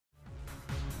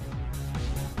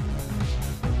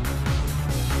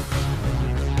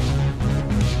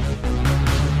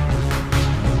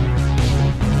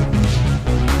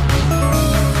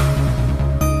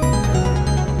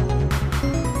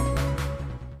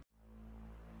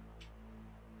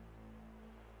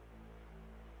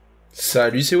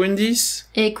Salut, c'est Wendy's.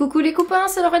 Et coucou les copains,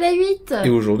 c'est Lorelei 8. Et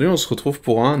aujourd'hui, on se retrouve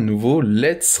pour un nouveau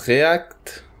Let's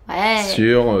React. Ouais.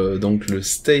 Sur donc le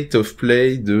State of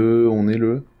Play de... On est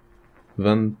le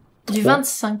 23... Du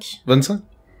 25. 25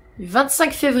 Du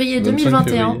 25 février 25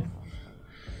 2021.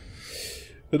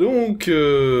 Février. Donc...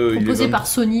 Proposé par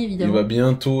Sony, évidemment. Il va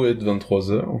bientôt être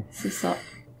 23h. C'est ça.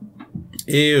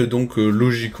 Et donc,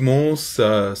 logiquement,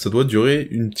 ça doit durer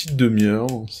une petite demi-heure.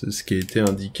 C'est ce qui a été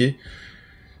indiqué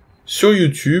sur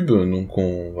YouTube. Donc,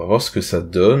 on va voir ce que ça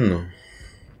donne.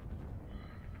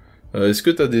 Est-ce que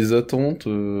t'as des attentes?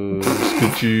 Est-ce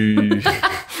que tu...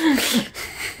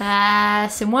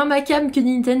 C'est moins ma cam que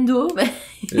Nintendo. Mais...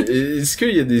 Est-ce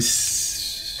qu'il y a des...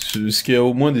 Est-ce qu'il y a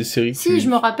au moins des séries Si, je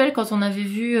me rappelle quand on avait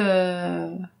vu...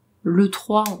 le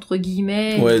 3 entre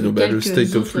guillemets. Ouais, donc le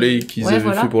State of Play qu'ils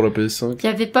avaient fait pour la PS5. Il y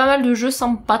avait pas mal de jeux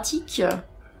sympathiques. Il y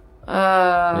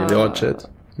avait Ratchet,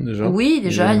 déjà. Oui,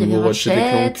 déjà, il y avait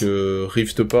Ratchet.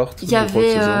 Rift Apart. Il y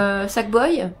avait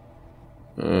Sackboy.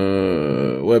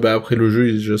 Ouais, bah après le jeu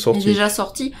il est déjà sorti. Il est déjà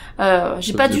sorti.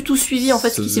 J'ai pas du tout suivi en fait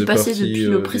ce qui s'est passé depuis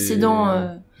le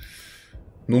précédent.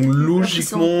 Donc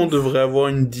logiquement, on devrait avoir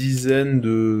une dizaine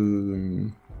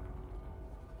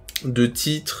de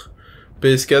titres.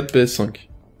 PS4, PS5.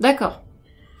 D'accord.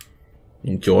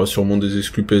 Donc il y aura sûrement des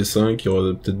exclus PS5, il y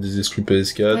aura peut-être des exclus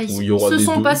PS4, ou il y aura des... Ils se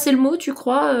sont passé le mot, tu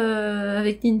crois,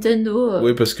 avec Nintendo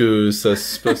Oui, parce que ça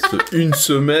se passe une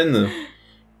semaine,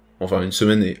 enfin une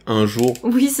semaine et un jour...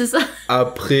 Oui, c'est ça.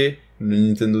 Après le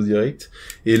Nintendo Direct,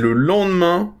 et le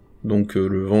lendemain, donc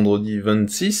le vendredi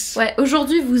 26... Ouais,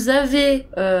 aujourd'hui vous avez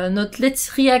notre Let's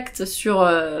React sur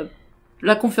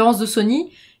la conférence de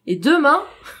Sony, et demain...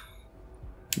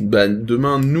 Bah,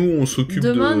 demain, nous, on s'occupe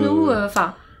de... Demain, nous,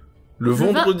 enfin... le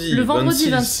vendredi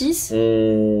 26,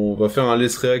 on va faire un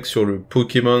Let's React sur le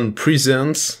Pokémon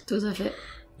Presents. Tout à fait.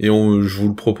 Et je vous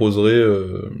le proposerai...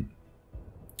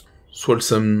 soit le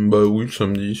samedi... Bah oui, le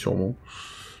samedi, sûrement.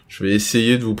 Je vais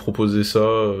essayer de vous proposer ça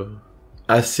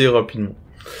assez rapidement.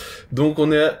 Donc,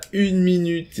 on est à 1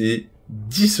 minute et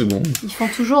 10 secondes. Ils font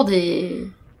toujours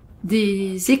des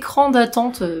écrans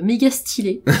d'attente méga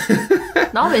stylés.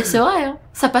 Non mais c'est vrai, hein.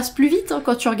 Ça passe plus vite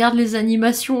quand tu regardes les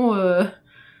animations de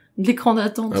l'écran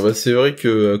d'attente. Ah bah c'est vrai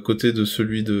que à côté de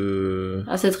celui de...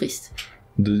 Ah c'est triste.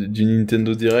 Du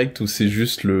Nintendo Direct où c'est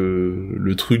juste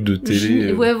le truc de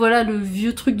télé... Ouais voilà, le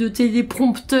vieux truc de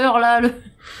téléprompteur là.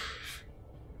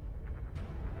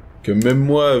 Que même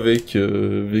moi avec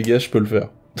Vega je peux le faire.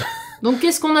 Donc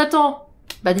qu'est-ce qu'on attend?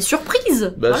 Bah des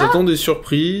surprises. Bah voilà. J'attends des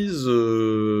surprises,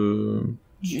 que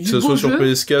ce soit sur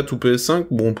PS4 ou PS5.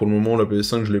 Bon pour le moment la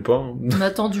PS5 je l'ai pas. On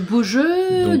attend du beau jeu,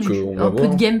 donc, un peu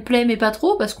de gameplay mais pas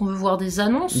trop parce qu'on veut voir des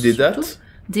annonces. Des dates.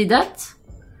 Des dates.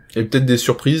 Et peut-être des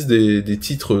surprises, des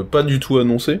titres pas du tout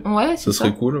annoncés. Ouais, ça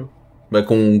serait cool. Bah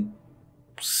qu'on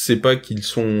sait pas qu'ils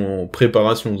sont en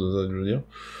préparation, c'est ça que je veux dire.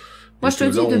 Moi je te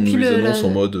dis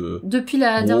depuis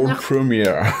la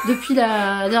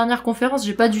dernière conférence,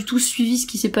 j'ai pas du tout suivi ce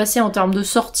qui s'est passé en termes de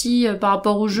sortie par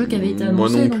rapport aux jeux qui avaient été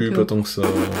annoncés. Moi non plus, pas tant que ça.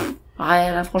 Ouais,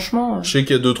 là franchement. Je sais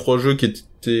qu'il y a 2-3 jeux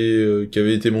qui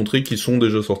avaient été montrés qui sont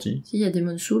déjà sortis. Si, il y a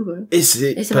Demon's Souls, voilà. Et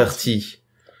c'est parti.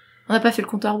 On n'a pas fait le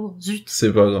compte à rebours, zut.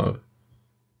 C'est pas grave.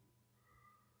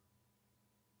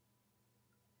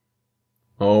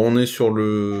 Alors on est sur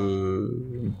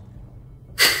le...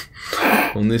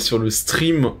 On est sur le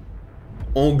stream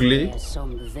anglais.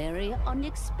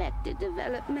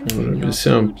 Je vais baisser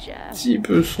un petit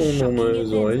peu le son dans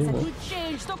mes oreilles. Moi.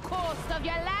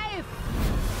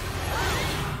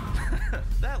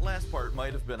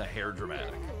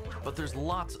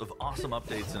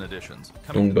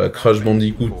 Donc bah Crash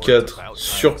Bandicoot 4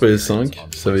 sur PS5.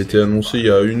 Ça avait été annoncé il y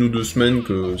a 1 ou 2 semaines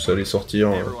que ça allait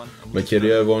sortir. Bah qu'il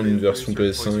allait avoir une version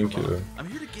PS5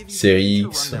 série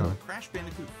X.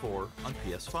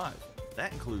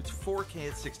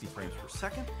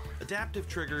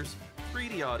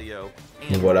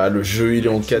 Donc voilà, le jeu il est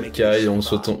en 4K et en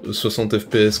 60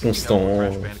 FPS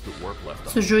constant.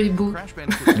 Ce jeu est beau.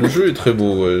 Le jeu est très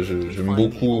beau, ouais. J'aime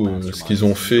beaucoup ce qu'ils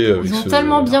ont fait avec Ils ont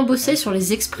tellement bien bossé sur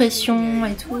les expressions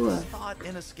et tout.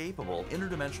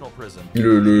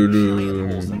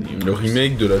 Le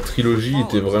remake de la trilogie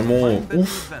était vraiment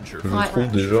ouf, je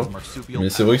trouve déjà. Mais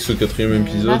c'est vrai que ce 4e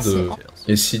épisode...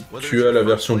 Et si tu as la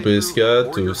version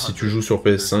PS4, si tu joues sur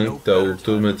PS5, t'as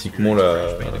automatiquement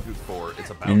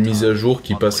une mise à jour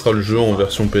qui passera le jeu en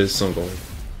version PS5.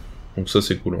 Donc ça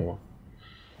c'est cool en vrai.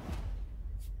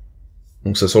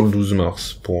 Donc ça sort le 12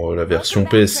 mars pour la version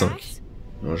PS5.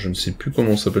 Alors, je ne sais plus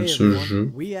comment s'appelle ce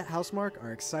jeu.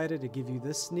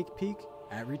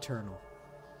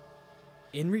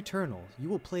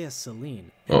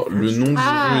 Alors, le nom du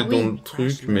jeu est dans le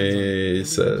truc, mais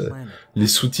ça... les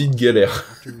sous-titres galèrent.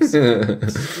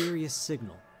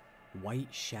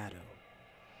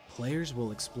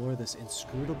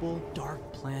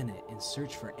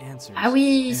 Ah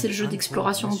oui, c'est le jeu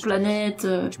d'exploration de planète.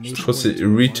 Je crois que c'est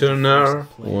Returner,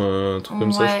 ou un truc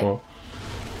comme ça, je crois.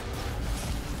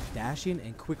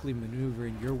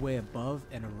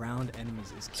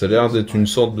 Ça a l'air d'être une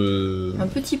sorte de... un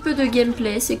petit peu de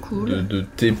gameplay, c'est cool. De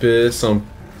TPS,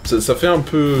 ça fait un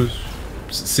peu...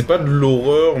 C'est pas de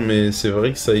l'horreur, mais c'est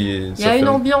vrai que ça y est... Il y a une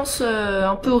ambiance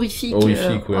un peu horrifique.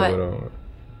 Horrifique, ouais, voilà. Ouais.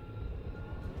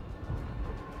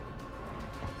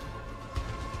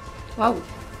 Waouh.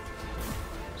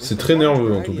 C'est très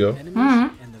nerveux, en tout cas.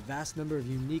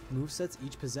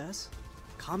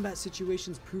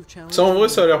 Ça, en vrai,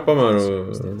 ça a l'air pas mal.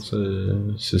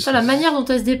 Ça, la manière dont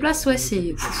elle se déplace, ouais,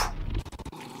 c'est...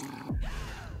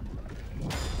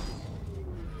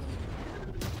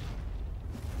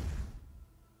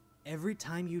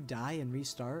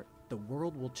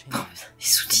 Les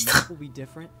sous-titres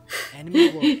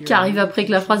qui arrivent après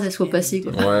que la phrase elle soit passée,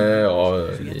 quoi. Ouais, oh,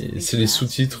 c'est les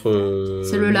sous-titres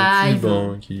c'est le live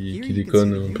hein, qui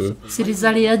déconnent un peu. C'est les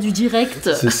aléas du direct.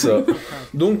 C'est ça.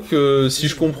 Donc si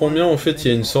je comprends bien, en fait il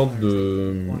y a une sorte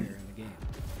de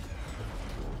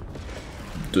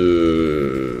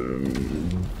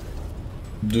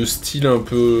style un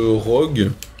peu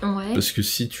rogue. Ouais. Parce que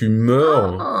si tu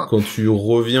meurs, quand tu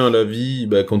reviens à la vie,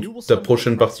 bah, quand ta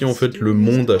prochaine partie, en fait, le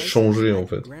monde a changé, en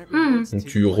fait. Donc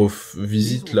tu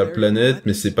revisites la planète,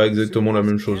 mais c'est pas exactement la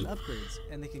même chose.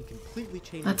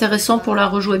 Intéressant pour la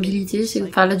rejouabilité,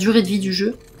 enfin la durée de vie du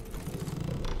jeu.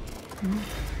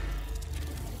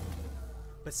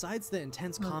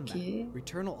 Okay.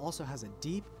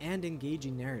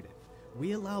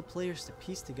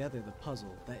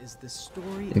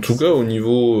 En tout cas, au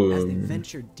niveau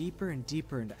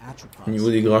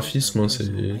des graphismes, hein, c'est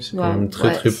quand même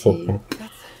très propre. Hein.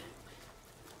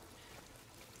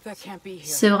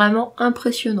 C'est vraiment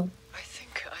impressionnant.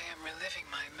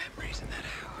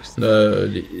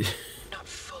 Les...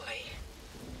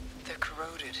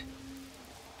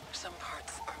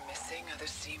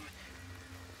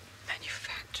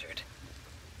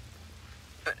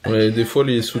 Ouais, des fois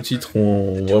les sous-titres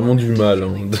ont vraiment du mal.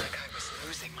 Hein.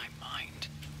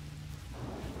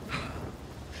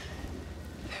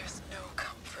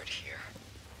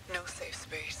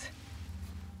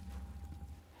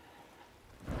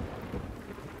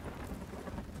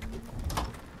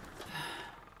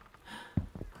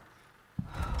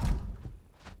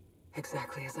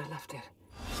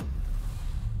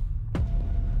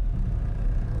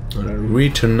 Voilà,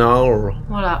 Returnal.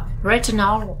 Voilà,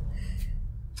 Returnal.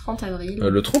 30 avril.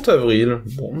 Le 30 avril,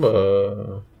 bon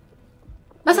bah...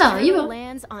 Bah ça arrive.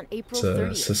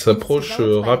 Ça s'approche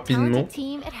rapidement.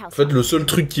 En fait, le seul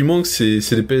truc qui manque, c'est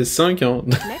les PS5. Hein.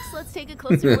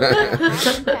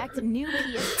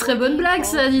 Très bonne blague,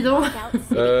 ça, dis donc.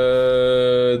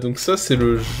 Donc ça, c'est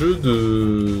le jeu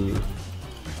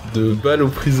de balle aux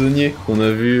prisonniers qu'on a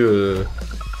vu...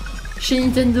 Chez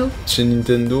Nintendo. Chez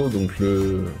Nintendo, donc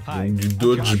du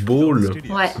dodgeball.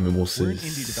 Ouais. Mais bon, c'est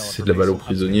de la balle aux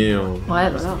prisonniers. Hein. Ouais,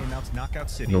 voilà.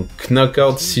 Donc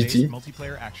Knockout City.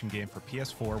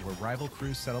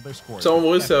 Ça, en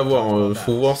vrai, c'est à voir.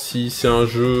 Faut voir si c'est un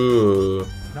jeu...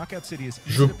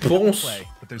 Je pense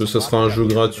que ça sera un jeu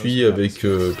gratuit avec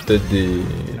peut-être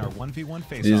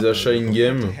des achats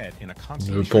in-game.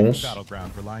 Je pense.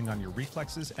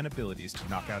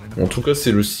 En tout cas,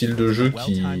 c'est le style de jeu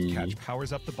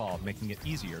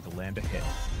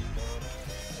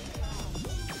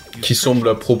qui semble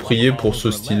approprié pour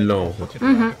ce style-là, en fait.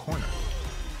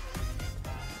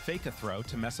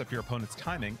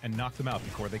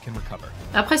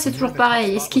 Après, c'est toujours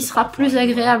pareil. Est-ce qu'il sera plus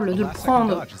agréable de le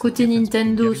prendre côté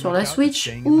Nintendo sur la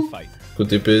Switch ou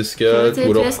côté PS4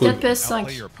 ou alors PS4,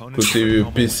 PS5 côté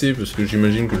PC, parce que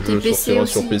j'imagine que le jeu sortira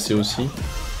sur PC aussi.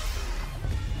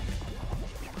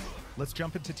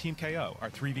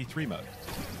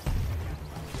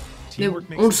 Mais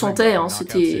on le sentait, hein,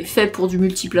 c'était fait pour du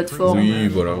multiplateforme. Oui,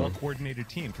 voilà.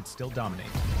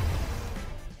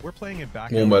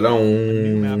 Bon bah là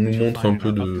on nous montre un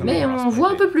peu de... Mais on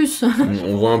voit un peu plus.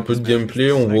 On voit un peu de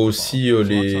gameplay, on voit aussi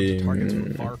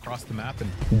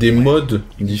des modes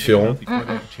différents.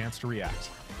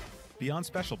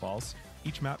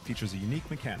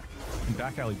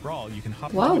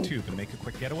 Wow.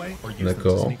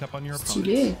 D'accord.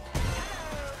 Stylé.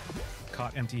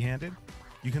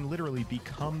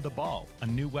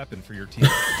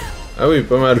 Ah oui,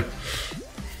 pas mal.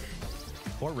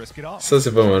 Ça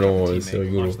c'est pas mal, en vrai, c'est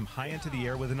rigolo.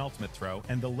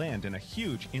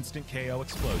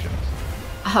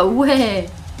 Ah ouais.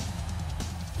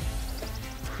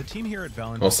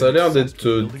 Alors ça a l'air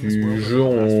d'être du jeu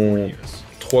en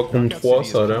 3 contre 3,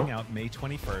 ça a l'air.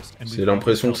 C'est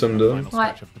l'impression que ça me donne.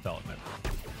 Ouais.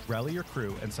 Rally your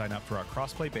crew and sign up for our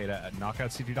crossplay beta at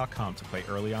knockoutcity.com to play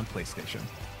early on PlayStation.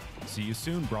 See you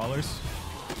soon, brawlers.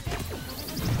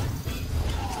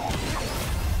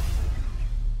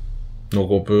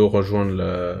 Donc on peut rejoindre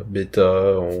la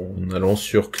bêta en allant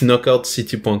sur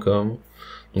knockoutcity.com.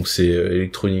 Donc c'est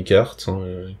Electronic Arts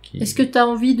qui... Est-ce que t'as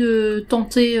envie de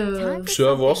tenter C'est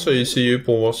à voir, ça à essayer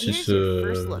pour voir si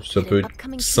ça peut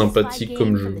être sympathique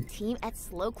comme jeu.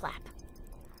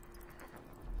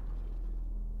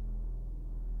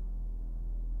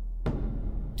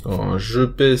 Alors, un jeu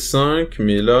PS5,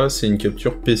 mais là c'est une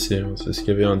capture PC, hein, c'est ce qu'il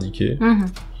y avait indiqué.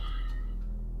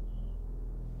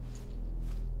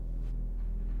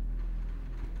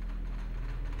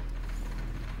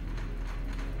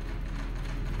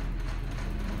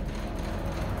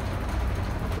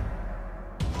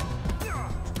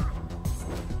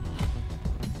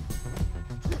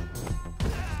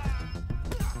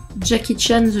 Jackie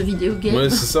Chan The Video Game? Ouais,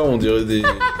 c'est ça, on dirait des...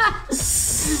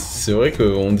 C'est vrai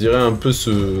qu'on dirait un peu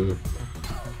ces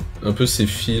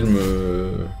films,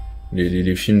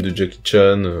 les films de Jackie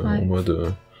Chan, en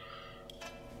mode...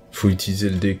 faut utiliser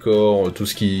le décor, tout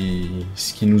ce qui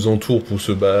nous entoure pour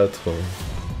se battre.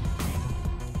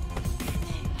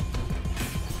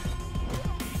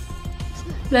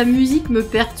 La musique me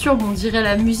perturbe, on dirait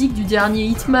la musique du dernier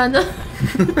Hitman.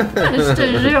 Je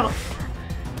te jure.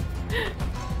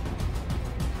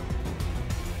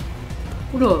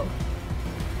 Oula.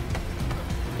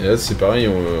 Et là, c'est pareil,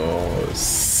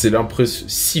 c'est l'impression...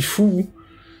 Si fou,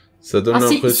 ça donne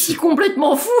l'impression... si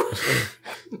complètement fou.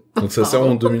 Donc ça sert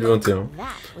en 2021.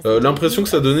 L'impression que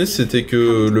ça donnait, c'était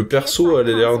que le perso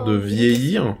avait l'air de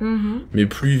vieillir, mais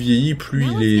plus il vieillit, plus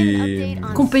il est...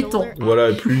 compétent.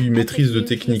 Voilà, plus il maîtrise de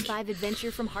technique.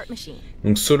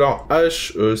 Donc Solar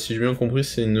H, si j'ai bien compris,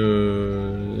 c'est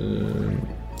une...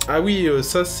 Ah oui,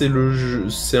 ça c'est le jeu...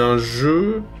 C'est un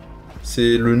jeu...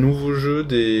 C'est le nouveau jeu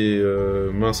des...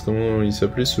 Mince, comment il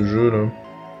s'appelait ce jeu là?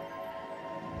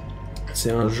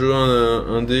 C'est un jeu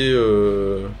indé...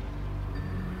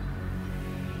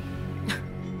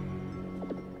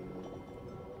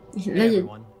 Là, il y a...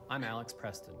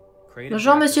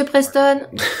 Bonjour Monsieur Preston.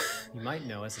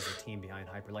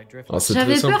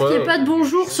 J'avais peur qu'il n'y ait pas de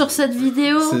bonjour sur cette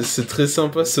vidéo. C'est très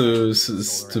sympa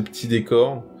ce petit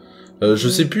décor. Je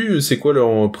sais plus c'est quoi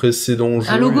leur précédent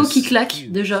jeu. Un logo qui claque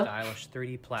déjà.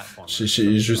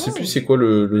 Je sais plus c'est quoi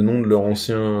le nom de leur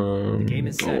ancien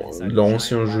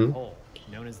jeu.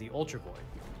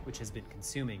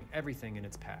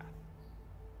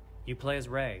 You play as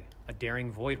Ray, a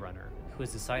daring void runner who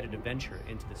has decided to venture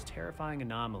into this terrifying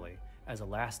anomaly as a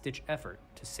last-ditch effort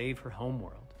to save her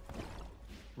homeworld.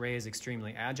 Ray is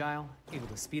extremely agile, able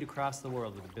to speed across the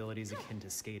world with abilities akin to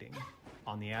skating.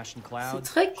 On the ashen clouds, c'est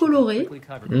très coloré.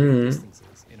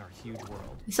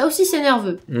 Et ça aussi c'est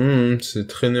nerveux. C'est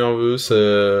très nerveux. Ça...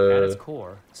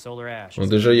 Bon,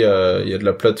 déjà il y a de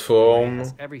la plateforme,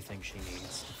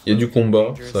 il y a du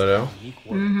combat, ça a l'air.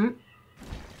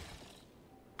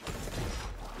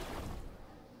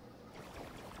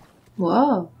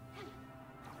 Wow.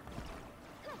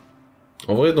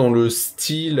 En vrai, dans le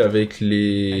style avec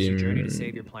les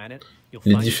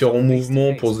différents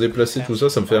mouvements pour se déplacer, tout ça,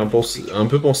 ça me fait un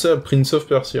peu penser à Prince of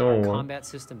Persia en vrai.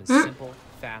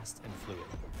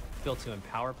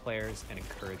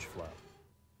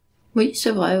 Oui,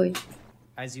 c'est vrai, oui.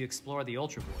 As you explore the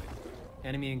Ultra Void,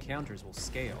 enemy encounters will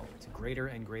scale to greater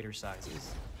and greater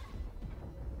sizes.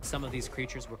 Some of these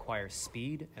creatures require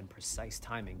speed and precise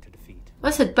timing to defeat.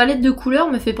 Ouais, cette palette de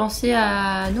couleurs me fait penser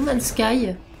à No Man's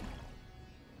Sky.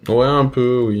 Ouais, un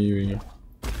peu, oui.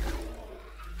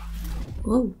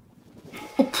 Oh.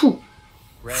 Oh, pou.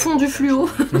 Fond du fluo.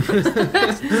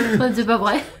 C'est pas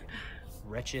vrai.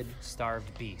 Wretched,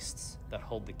 starved beasts that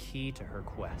hold the key to her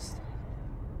quest.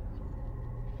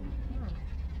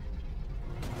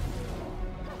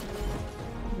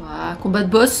 Ouah, combat de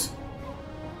boss.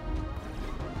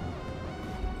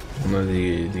 On a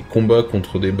des combats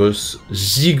contre des boss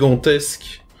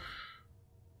gigantesques.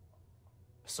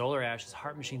 Solar Ash is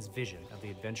Heart Machine's vision of the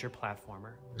adventure platformer.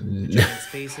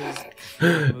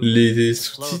 Les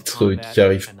sous-titres qui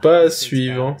arrivent pas à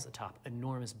suivre.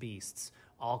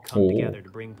 Oh.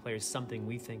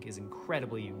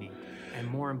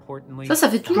 Ça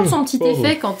fait toujours son petit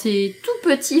effet quand t'es tout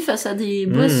petit face à des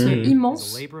boss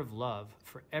immenses.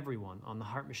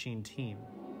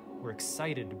 We're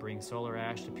excited to bring Solar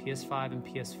Ash to PS5 and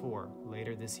PS4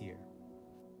 later this year.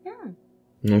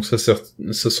 Donc ça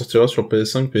sortira sur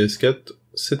PS5, PS4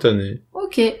 cette année.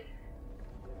 Ok.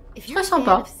 Très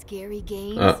sympa.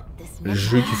 Ah, les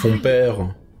jeux qui font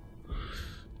peur.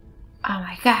 Oh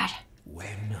my god.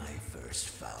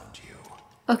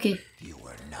 Ok.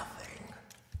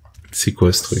 C'est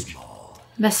quoi ce truc?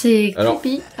 Bah c'est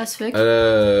creepy as fuck.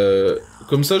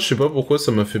 Comme ça, je sais pas pourquoi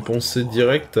ça m'a fait penser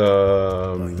direct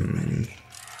à...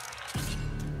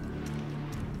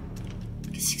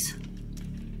 Qu'est-ce que c'est?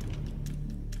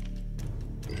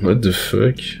 What the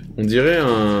fuck? On dirait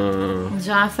un... On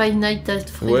dirait un Five Nights at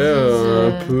Freddy's. Ouais,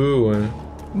 un peu, ouais.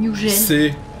 New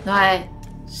Gen. Ouais,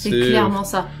 c'est clairement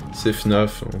ça. C'est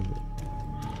FNAF.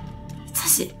 Ça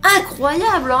c'est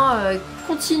incroyable, hein.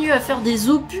 Continue à faire des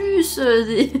opus.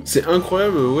 C'est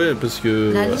incroyable, ouais, parce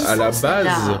que à la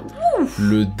base,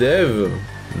 le dev,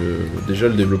 déjà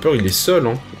le développeur, il est seul,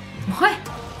 hein. Ouais.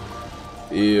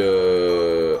 Et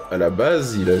à la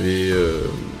base, il avait...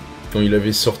 quand il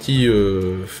avait sorti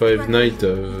Five Nights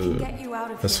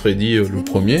at Freddy, le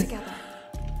premier,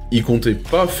 il comptait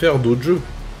pas faire d'autres jeux.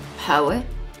 Ah ouais.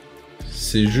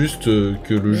 C'est juste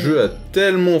que le jeu a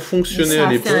tellement fonctionné à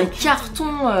l'époque. Ça a fait un carton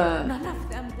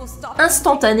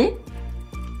instantané.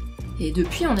 Et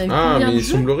depuis, on a eu combien de jeux ? Il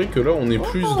semblerait que là, on est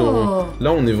plus dans...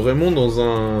 Là, on est vraiment dans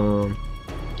un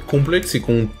complexe et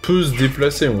qu'on peut se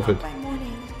déplacer, en fait.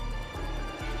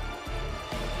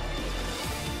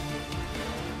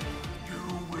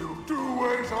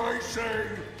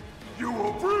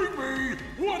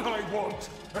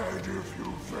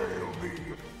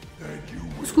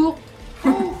 Au secours.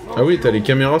 Ah oui, t'as les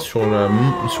caméras sur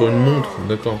une montre,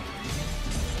 d'accord.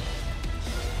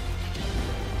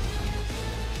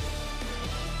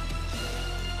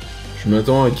 Je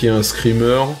m'attends à qu'il y ait un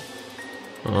screamer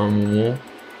à un moment.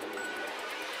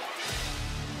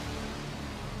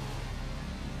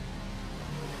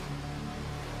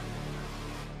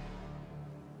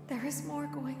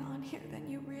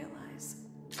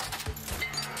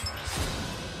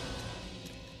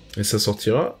 Et ça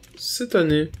sortira cette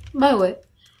année. Bah ouais.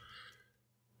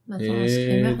 Attends,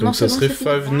 et donc ça serait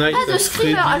Five Nights at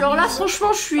Freddy's. Alors là,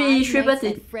 franchement, je suis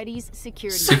épaté.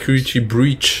 Security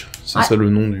Breach, c'est ça le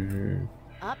nom du...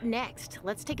 Ah,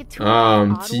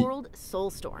 un petit...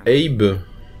 Abe.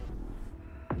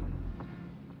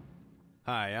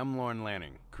 Hi, I'm Lauren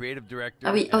Lanning, creative director.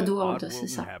 Ah oui, Oddworld, c'est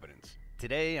ça.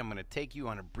 Today, I'm going to take you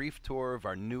on a brief tour of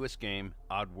our newest game,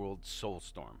 Oddworld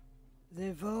Soulstorm.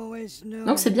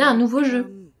 Donc c'est bien un nouveau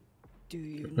jeu.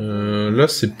 Là,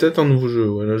 c'est peut-être un nouveau jeu.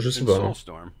 Ouais, là, je sais pas.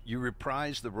 Soulstorm, you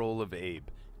reprise the role of Abe,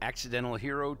 accidental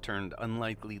hero turned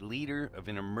unlikely leader of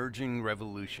an emerging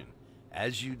revolution,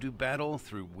 as you do battle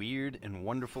through weird and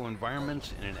wonderful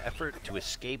environments in an effort to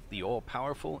escape the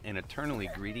all-powerful and eternally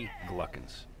greedy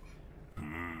Gluckons.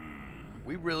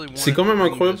 C'est quand même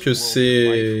incroyable que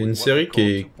c'est une série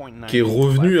qui est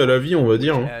revenue à la vie, on va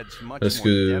dire, hein. Parce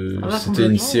que c'était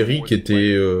une série qui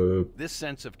était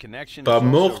pas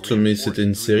morte, mais c'était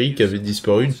une série qui avait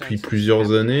disparu depuis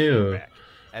plusieurs années,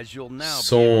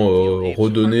 sans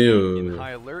redonner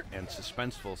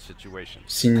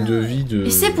signe de vie de... Et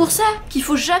c'est pour ça qu'il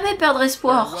faut jamais perdre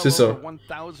espoir. C'est ça.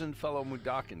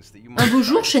 Un beau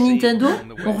jour, chez Nintendo,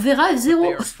 on reverra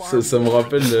F0. Ça me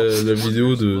rappelle la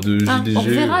vidéo de JDG. On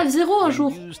reverra F0 un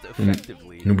jour.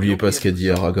 N'oubliez pas ce qu'a dit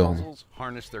Aragorn.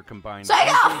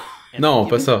 Non,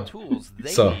 pas ça.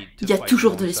 Ça. Il y a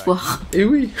toujours de l'espoir. Eh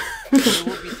oui.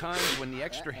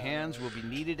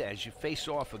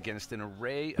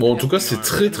 Bon, en tout cas, c'est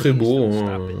très très beau.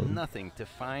 Hein.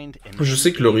 Je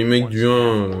sais que le remake du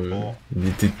 1, il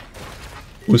était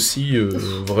aussi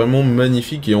vraiment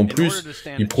magnifique. Et en plus,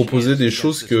 il proposait des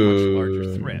choses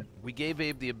que...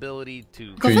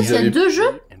 En fait, il y a deux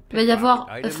jeux. Il va y avoir...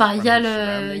 Enfin, il y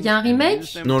a un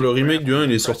remake. Non, le remake du 1,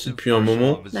 il est sorti depuis un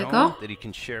moment. D'accord.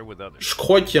 Je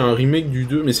crois qu'il y a un remake du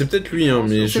 2, mais c'est peut-être lui, hein,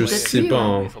 mais je sais pas.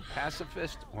 Hein.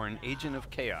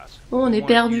 Oh, on est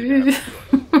perdu.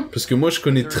 Parce que moi, je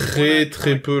connais très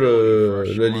très peu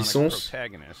la licence.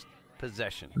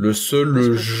 Le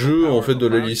seul jeu en fait de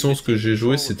la licence que j'ai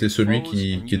joué, c'était celui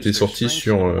qui était sorti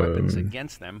sur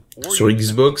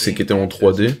Xbox et qui était en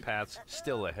 3D.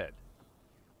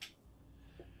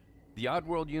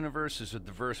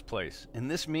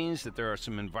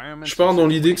 Je pars dans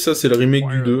l'idée que ça c'est le remake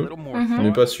du 2,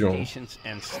 mais pas sûr.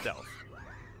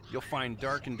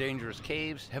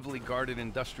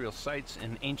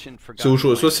 C'est au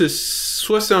choix, soit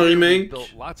c'est un remake,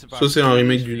 soit c'est un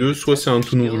remake du 2, soit c'est un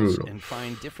tout nouveau jeu. Là.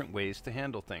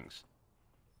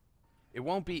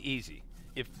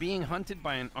 If being hunted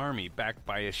by an army backed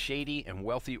by a shady and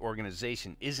wealthy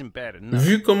organization isn't bad enough,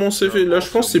 vu comment c'est fait, là je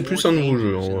pense que c'est plus un nouveau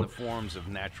jeu. in the forms of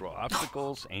natural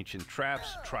obstacles, ancient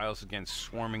traps, trials against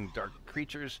swarming dark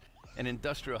creatures, and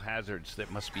industrial hazards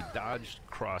that must be dodged,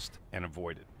 crossed, and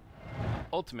avoided.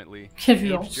 Ultimately,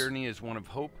 Abe's journey is one of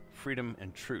hope, freedom,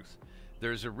 and truth.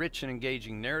 There is a rich and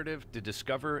engaging narrative to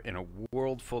discover in a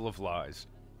world full of lies,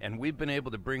 and we've been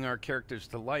able to bring our characters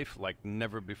to life like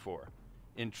never before.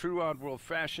 In true Oddworld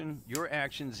fashion, your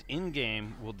actions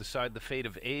in-game will decide the fate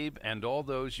of Abe and all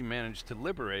those you manage to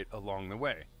liberate along the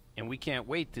way. And we can't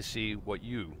wait to see what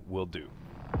you will do.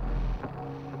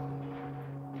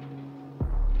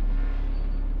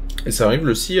 Et ça arrive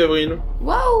le 6 avril.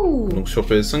 Waouh! Donc sur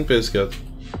PS5, PS4.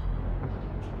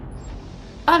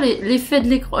 Ah, l'effet de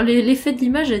l'écran, l'effet de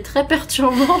l'image est très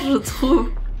perturbant, je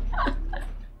trouve.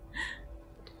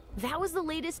 That was the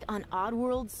latest on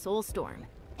Oddworld Soulstorm.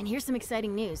 And here's some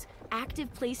exciting news. Active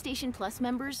PlayStation Plus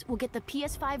members will get the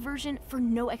PS5 version for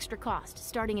no extra cost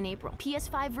starting in April.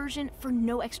 PS5 version for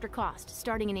no extra cost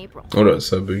starting in April. Oh là,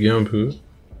 ça a bugué un peu.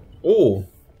 Oh!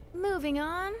 Moving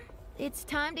on. It's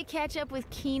time to catch up with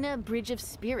Kena Bridge of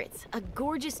Spirits, a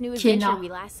gorgeous new adventure we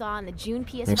last saw on the June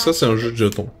PS5. Donc ça c'est un jeu que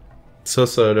j'attends. Ça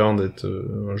a l'air d'être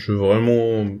un jeu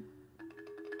vraiment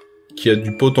qui a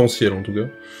du potentiel en tout cas.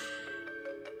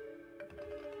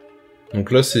 Donc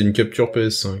là, c'est une capture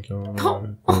PS5. Hein,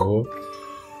 en gros.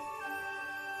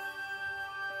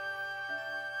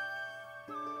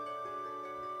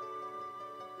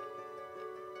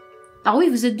 Alors oui,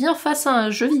 vous êtes bien face à un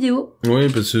jeu vidéo.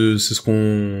 Oui, parce que c'est ce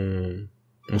qu'on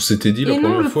s'était dit la première fois.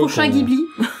 Et non, le prochain Ghibli.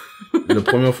 La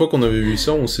première fois qu'on avait vu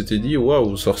ça, on s'était dit,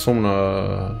 waouh, ça ressemble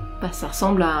à... Bah, ça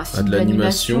ressemble à un film de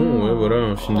l'animation. d'animation. Ouais, voilà,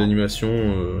 un film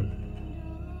d'animation.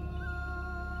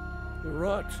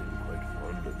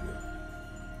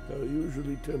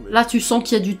 Là, tu sens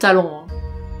qu'il y a du talent. Hein.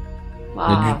 Il y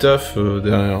a du taf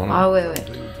derrière. Là. Ah ouais.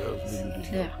 C'est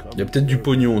clair. Il y a peut-être du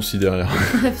pognon aussi derrière.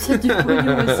 Il y a peut-être du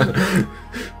pognon aussi.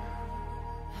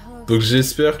 Donc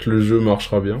j'espère que le jeu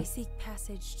marchera bien.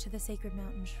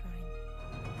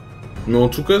 Mais en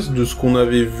tout cas, de ce qu'on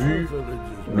avait vu,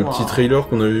 le petit trailer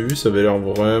qu'on avait vu, ça avait l'air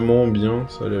vraiment bien.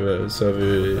 Ça avait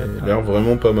l'air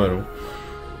vraiment pas mal. Hein.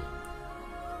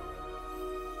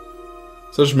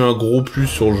 Ça, je mets un gros plus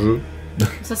sur le jeu.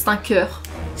 Ça, c'est un cœur.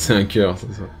 C'est un cœur,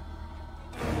 c'est ça.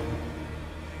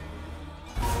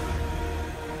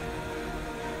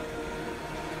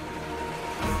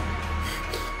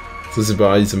 Ça, c'est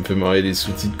pareil, ça me fait marrer les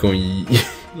sous-titres quand ils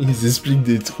expliquent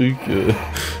des trucs. Ils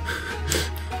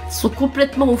sont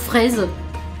complètement aux fraises.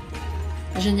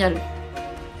 Génial.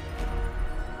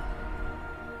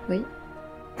 Oui.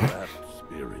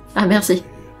 Ah, merci.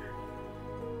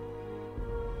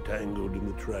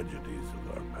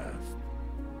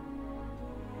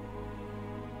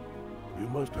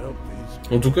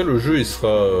 En tout cas, le jeu, il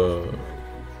sera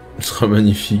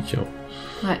magnifique. Hein.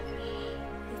 Ouais.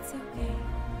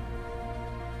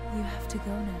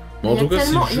 En tout cas,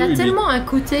 il y a tellement un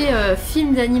côté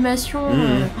film d'animation.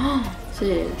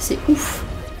 C'est ouf.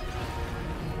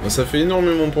 Ça fait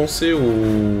énormément penser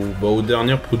aux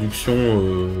dernières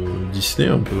productions Disney,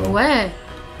 un peu. Hein. Ouais.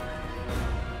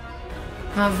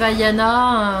 Un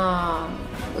Vaiana,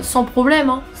 sans problème,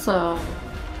 hein.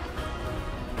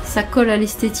 Ça colle à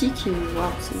l'esthétique et wow,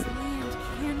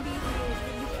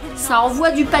 ça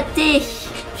envoie du pâté.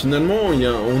 Finalement,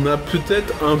 on a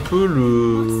peut-être un peu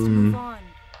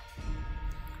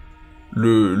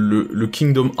le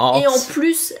Kingdom Hearts. Et en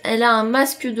plus, elle a un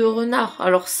masque de renard.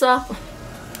 Alors ça...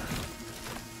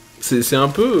 C'est un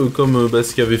peu comme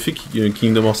ce qu'avait fait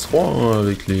Kingdom Hearts 3, hein,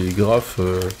 avec les graphes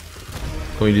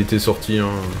quand il était sorti. Hein.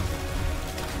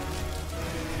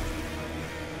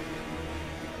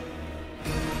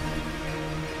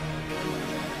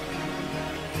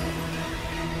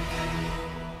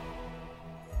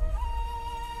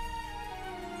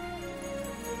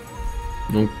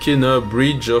 Donc Kena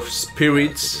Bridge of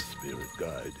Spirits.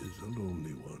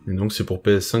 Et donc c'est pour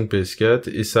PS5, PS4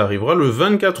 et ça arrivera le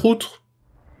 24 août.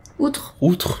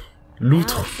 L'outre.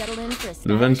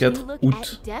 Le 24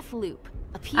 août. Deathloop,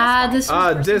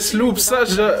 ça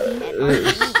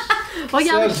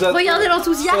regardez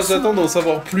l'enthousiasme. Ça j'attends d'en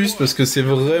savoir plus parce que c'est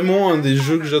vraiment un des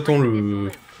jeux que j'attends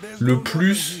le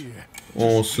plus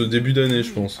en ce début d'année,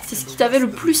 je pense. C'est ce qui t'avait le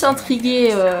plus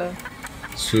intrigué.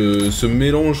 Ce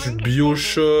mélange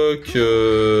Bioshock,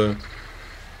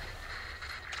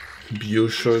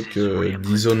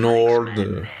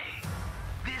 Dishonored,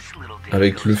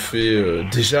 avec le fait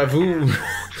déjà vu.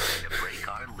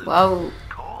 Waouh.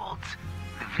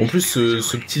 En plus,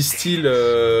 ce petit style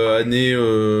années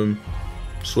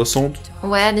 60.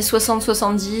 Ouais, années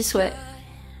 60-70, ouais.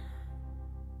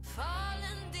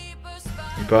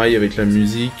 pareil avec la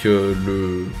musique,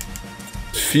 le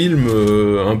film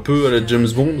un peu à la James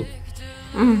Bond.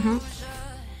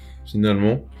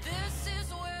 Finalement.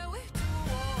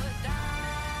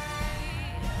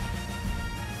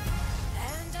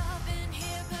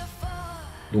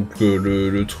 Donc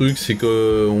le truc c'est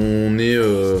que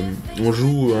on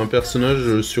joue un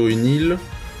personnage sur une île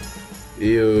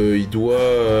et il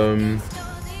doit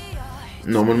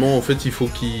normalement en fait il faut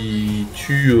qu'il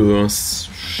tue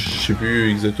je sais plus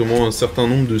exactement un certain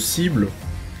nombre de cibles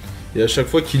et à chaque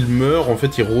fois qu'il meurt en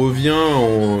fait il revient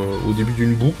au début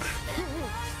d'une boucle.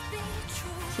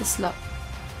 C'est cela.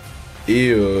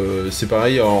 Et c'est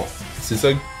pareil, alors c'est ça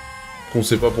qu'on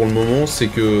sait pas pour le moment, c'est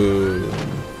que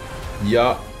il y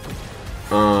a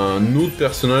un autre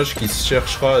personnage qui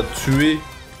cherchera à tuer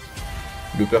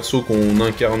le perso qu'on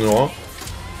incarnera.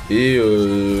 Et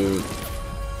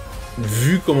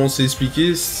vu comment c'est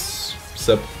expliqué,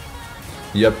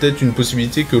 il y a peut-être une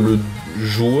possibilité que le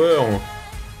joueur,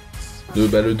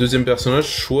 le deuxième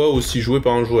personnage, soit aussi joué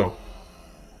par un joueur.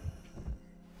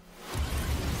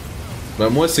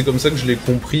 Moi c'est comme ça que je l'ai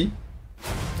compris.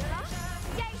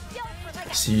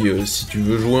 Si tu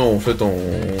veux jouer en fait en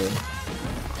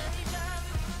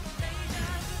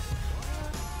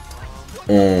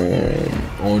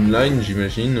online,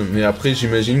 j'imagine, mais après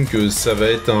j'imagine que ça va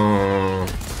être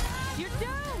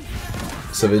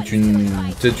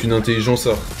peut-être une intelligence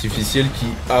artificielle qui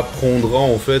apprendra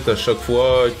en fait à chaque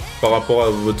fois par rapport à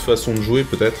votre façon de jouer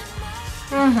peut-être.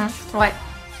 Ouais,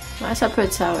 ça peut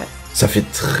être ça, ouais. Ça fait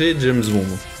très James Bond.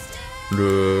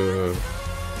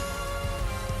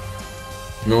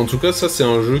 Mais en tout cas, ça c'est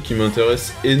un jeu qui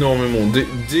m'intéresse énormément.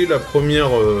 Dès la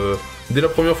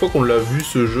première fois qu'on l'a vu,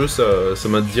 ce jeu, ça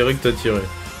m'a direct attiré.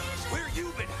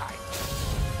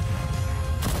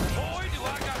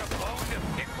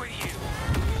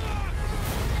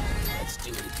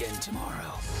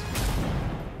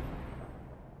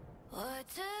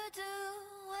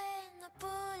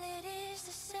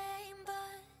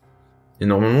 Et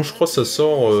normalement, je crois que ça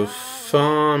sort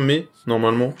fin mai,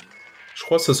 normalement. Je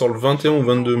crois que ça sort le 21 ou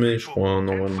 22 mai, je crois, hein,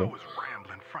 normalement.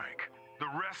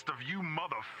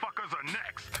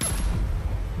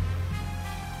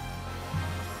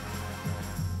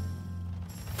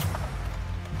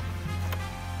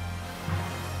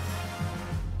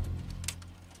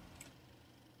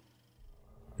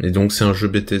 Et donc c'est un jeu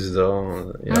Bethesda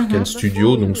et Arkane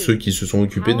Studio, donc ceux qui se sont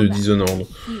occupés de Dishonored.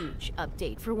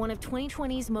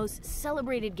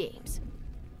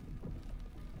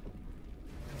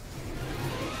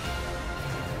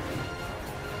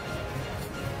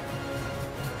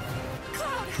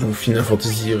 Donc Final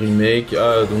Fantasy Remake,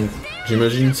 donc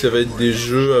j'imagine que ça va être des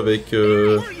jeux avec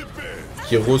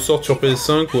qui ressortent sur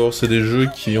PS5 ou alors c'est des jeux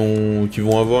qui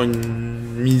vont avoir une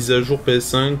mise à jour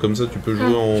PS5, comme ça tu peux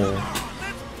jouer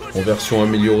en version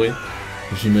améliorée,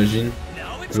 j'imagine,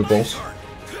 je pense.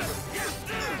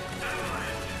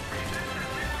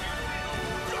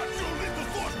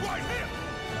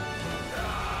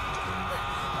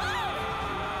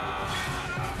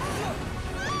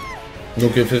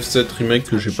 Donc FF7 Remake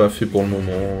que j'ai pas fait pour le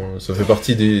moment, ça fait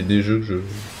partie des jeux que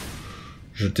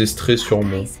je testerai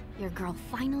sûrement.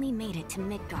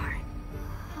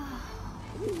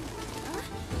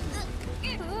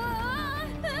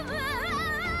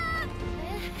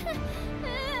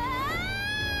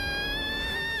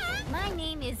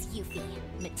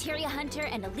 Materia Hunter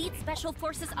and Elite Special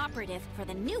Forces operative for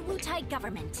the new Wutai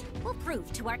government. We'll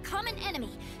prove to our common enemy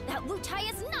that Wutai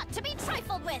is not to be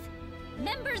trifled with.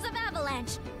 Members of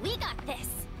Avalanche, we got this.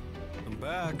 I'm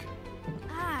back.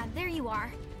 Ah, there you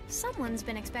are. Someone's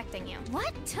been expecting you.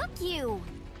 What took you?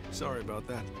 Sorry about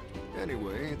that.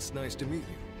 Anyway, it's nice to meet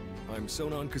you. I'm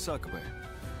Sonon Kusakabe.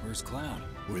 Where's Cloud?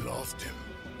 We lost him.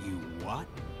 You what?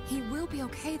 He will be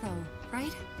okay though,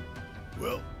 right?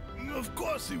 Well, of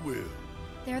course he will.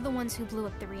 They're the ones who blew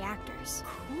up the reactors.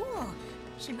 Cool.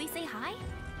 Should we say hi?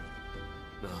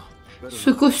 No.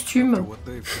 Ce costume.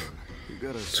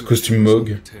 Ce costume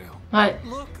Mog. Ouais.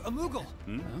 Look, a Moogle.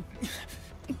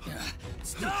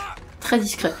 Très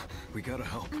discret.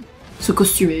 Ce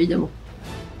costume, évidemment.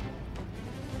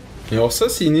 Et alors ça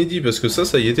c'est inédit parce que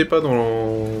ça y était pas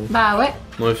dans Bah ouais.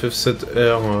 Dans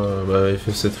FF7R,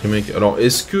 FF7 Remake. Alors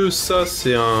est-ce que ça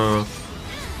c'est un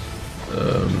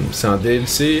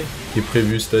DLC qui est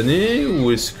prévu cette année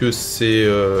ou est-ce que c'est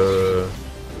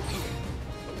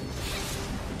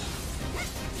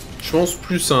je pense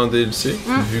plus à un DLC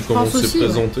vu comment c'est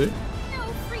présenté.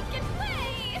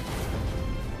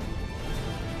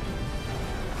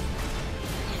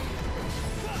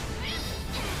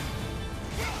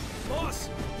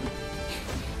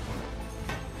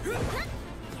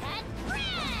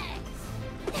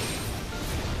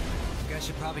 guys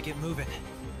should probably get moving.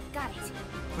 Got it.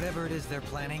 Whatever it is they're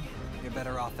planning, you're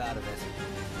better off out of it.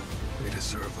 They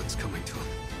deserve what's coming to them.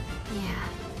 Yeah,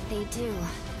 they do.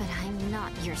 But I'm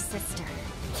not your sister.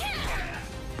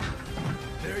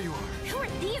 There you are. Who are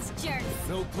these jerks?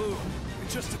 No clue. It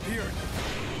just appeared.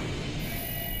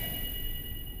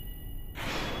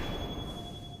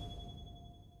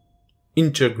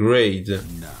 Intergrade.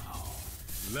 Now,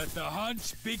 let the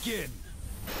hunt begin.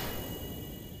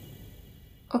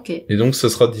 Ok. Et donc ça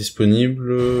sera disponible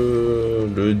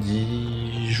le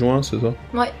 10 juin, c'est ça?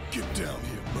 Ouais. Get down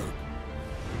here, Merc.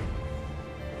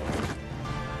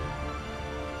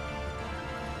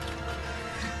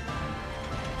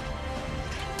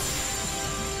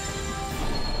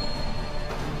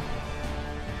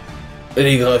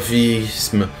 Les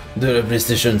graphismes de la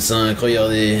PlayStation 5,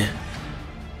 regardez.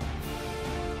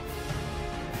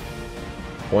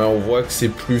 Ouais, on voit que c'est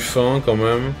plus fin quand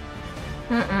même.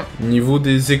 Niveau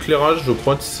des éclairages, je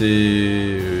crois que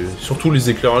c'est surtout les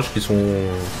éclairages qui sont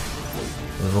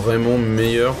vraiment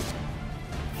meilleurs.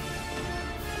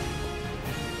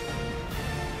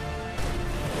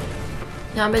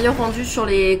 Il y a un meilleur rendu sur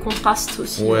les contrastes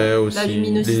aussi. Ouais, aussi. La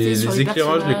luminosité sur les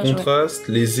éclairages, les personnages, contrastes,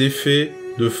 les effets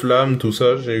de flammes, tout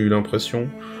ça, j'ai eu l'impression.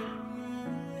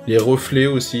 Les reflets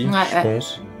aussi, je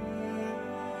pense.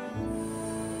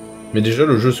 Mais déjà,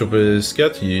 le jeu sur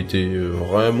PS4, il était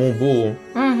vraiment beau.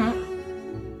 Hein.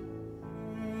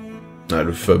 Ah,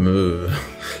 le fameux...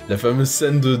 la fameuse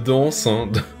scène de danse. Hein.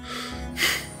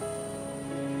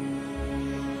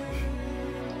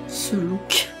 Ce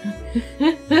look.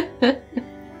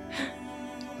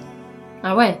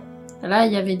 Ah ouais. Là,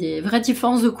 il y avait des vraies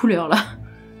différences de couleurs, là.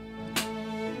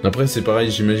 Après, c'est pareil,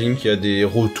 j'imagine qu'il y a des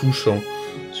retouches hein,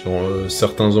 sur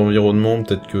certains environnements.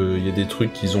 Peut-être qu'il y a des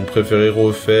trucs qu'ils ont préféré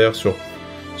refaire sur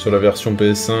la version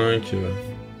PS5.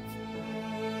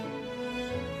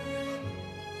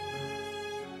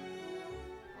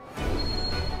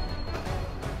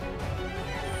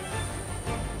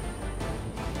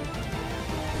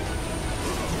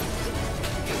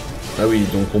 Ah oui,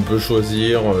 donc on peut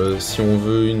choisir si on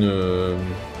veut une...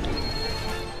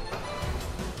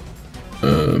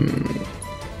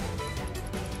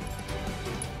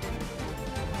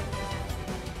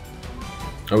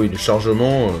 Ah oui, le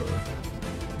chargement,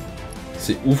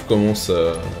 c'est ouf comment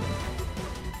ça...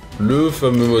 Le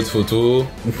fameux mode photo.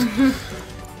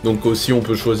 Donc aussi on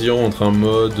peut choisir entre un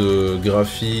mode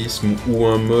graphisme ou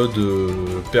un mode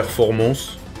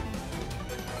performance.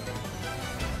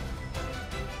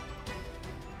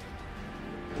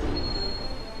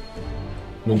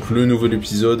 Donc le nouvel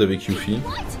épisode avec Yuffie.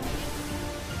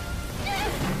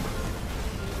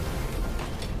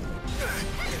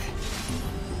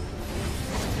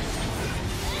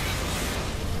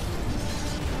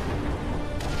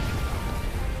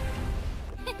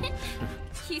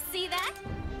 You see that?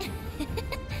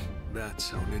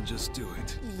 That's how ninjas do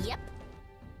it. Yep.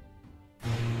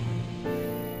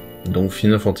 Donc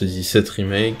Final Fantasy VII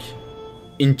Remake,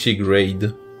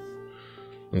 Intergrade.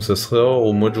 Donc ça sera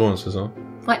au mois de juin, c'est ça?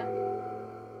 Ouais.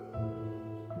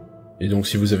 Et donc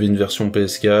si vous avez une version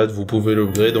PS4, vous pouvez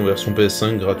l'upgrade en version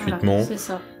PS5 gratuitement. Voilà, c'est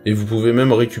ça. Et vous pouvez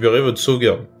même récupérer votre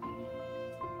sauvegarde.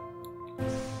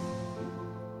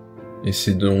 Et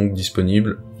c'est donc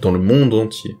disponible dans le monde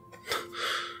entier.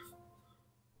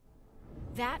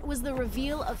 That was the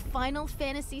reveal of Final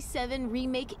Fantasy VII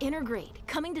Remake Intergrade,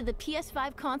 coming to the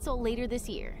PS5 console later this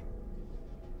year.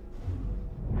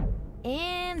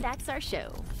 And that's our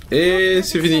show. Et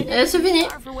c'est fini. Et c'est fini.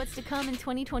 For what's to come in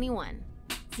 2021.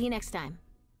 See you next time.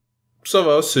 Ça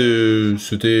va,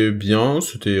 c'était bien,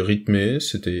 c'était rythmé,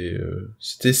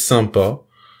 c'était sympa.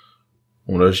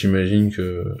 Bon là j'imagine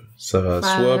que ça va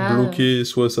soit bloquer,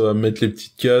 soit ça va mettre les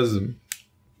petites cases.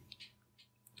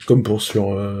 Comme pour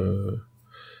sur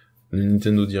le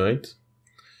Nintendo Direct.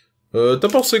 T'as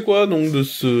pensé quoi donc de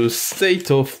ce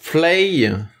State of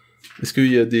Play? Est-ce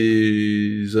qu'il y a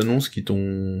des annonces qui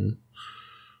t'ont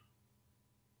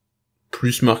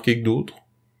plus marqué que d'autres?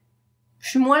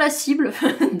 Je suis moins la cible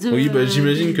de... Oui, bah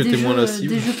j'imagine que t'es moins la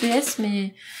cible. Des jeux PS,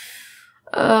 mais...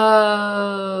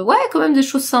 ouais, quand même des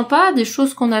choses sympas, des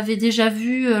choses qu'on avait déjà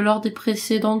vues lors des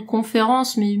précédentes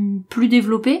conférences, mais plus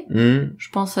développées. Je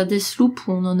pense à Deathloop,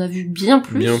 où on en a vu bien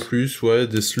plus. Bien plus, ouais,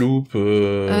 Deathloop.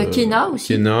 Kena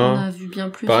aussi, Kena. on a vu bien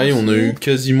plus. Pareil, aussi. on a eu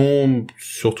quasiment,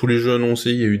 sur tous les jeux annoncés,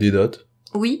 il y a eu des dates.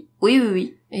 Oui,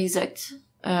 exact.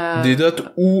 Des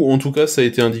dates où, en tout cas, ça a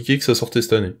été indiqué que ça sortait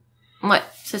cette année. Ouais,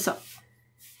 c'est ça.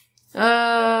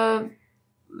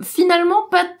 Finalement,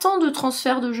 pas tant de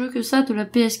transfert de jeux que ça, de la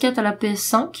PS4 à la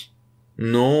PS5.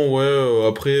 Non, ouais,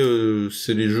 après,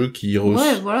 c'est les jeux qui...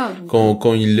 Ouais, voilà. Donc...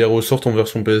 Quand ils les ressortent en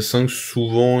version PS5,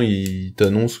 souvent, ils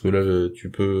t'annoncent que là, tu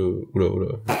peux... Oula,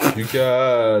 du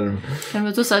calme.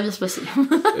 Calme-toi, ça va bien se passer.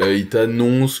 Ils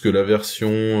t'annoncent que la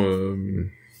version...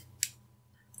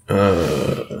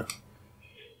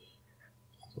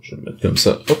 Je vais me mettre comme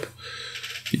ça, hop.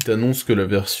 Il t'annonce que la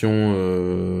version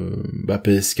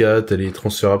PS4, elle est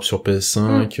transférable sur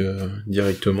PS5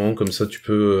 directement, comme ça tu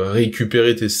peux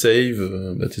récupérer tes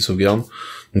saves, tes sauvegardes.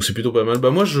 Donc c'est plutôt pas mal.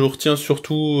 Moi je retiens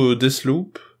surtout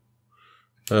Deathloop,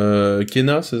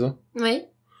 Kena, c'est ça? Oui.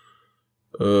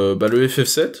 Le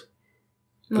FF7,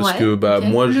 parce que okay.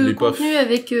 moi je l'ai pas fait. Le contenu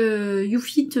avec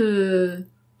Yuffie te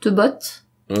botte.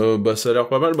 Ça a l'air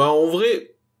pas mal. En vrai...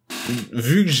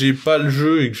 Vu que j'ai pas le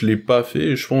jeu et que je l'ai pas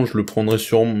fait, je pense que je prendrais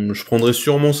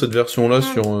sûrement cette version-là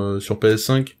sur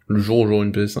PS5, le jour où j'aurai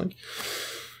une PS5.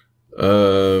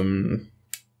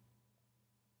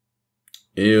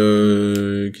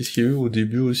 Qu'est-ce qu'il y a eu au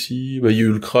début aussi? Il y a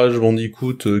eu le Crash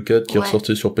Bandicoot 4 qui est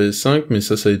ressorti sur PS5, mais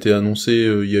ça a été annoncé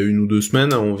il y a 1 ou 2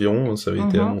 semaines environ, ça avait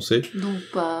été annoncé. Donc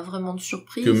pas vraiment de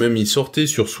surprise. Que même il sortait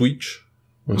sur Switch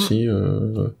aussi. Il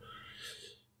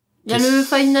y a le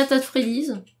Five Nights at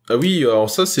Freddy's. Ah oui, alors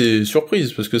ça c'est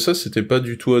surprise, parce que ça c'était pas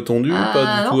du tout attendu,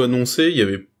 pas du tout annoncé, il y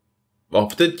avait... Alors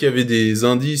peut-être qu'il y avait des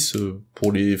indices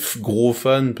pour les gros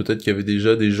fans, peut-être qu'il y avait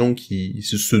déjà des gens qui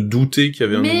se doutaient qu'il y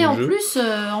avait un nouveau jeu.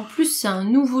 Mais en plus c'est un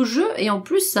nouveau jeu, et en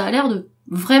plus ça a l'air de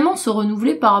vraiment se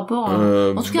renouveler par rapport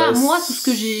à... En tout cas, moi, tout ce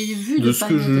que j'ai vu de ce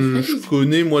que je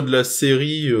connais, moi, de la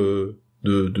série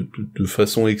de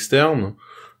façon externe,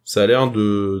 ça a l'air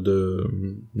de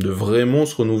vraiment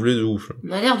se renouveler de ouf.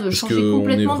 Ça a l'air de changer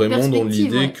complètement de perspective. Parce qu'on est vraiment dans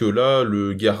l'idée que là,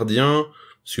 le gardien,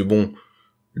 parce que bon,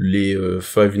 les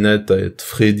Five Nights at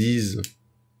Freddy's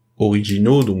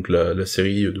originaux, donc la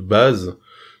série de base,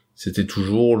 c'était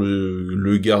toujours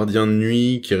le gardien de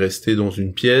nuit qui restait dans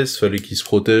une pièce, fallait qu'il se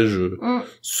protège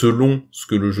selon ce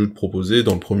que le jeu te proposait.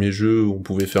 Dans le premier jeu, on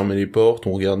pouvait fermer les portes,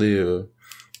 on regardait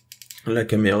les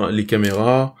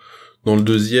caméras. Dans le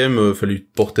deuxième, fallait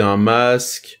porter un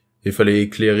masque et fallait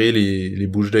éclairer les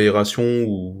bouches d'aération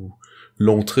ou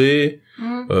l'entrée.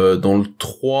 Dans le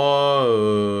 3,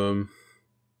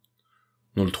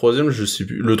 dans le troisième, je sais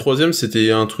plus. Le troisième, c'était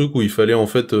un truc où il fallait en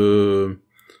fait, je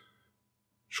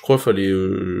crois, fallait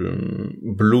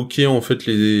bloquer en fait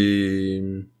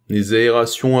les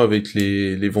aérations avec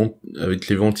les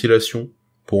ventilations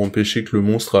pour empêcher que le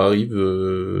monstre arrive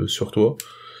sur toi.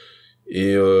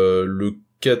 Et le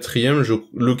quatrième,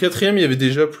 il y avait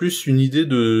déjà plus une idée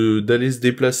d'aller se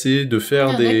déplacer, de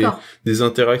faire des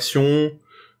interactions,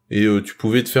 et tu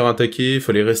pouvais te faire attaquer, il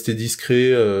fallait rester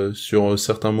discret sur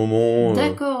certains moments.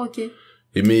 D'accord, ok.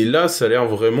 Mais là, ça a l'air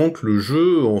vraiment que le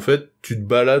jeu, en fait, tu te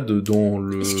balades dans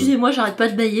le... Excusez-moi, j'arrête pas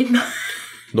de bailler.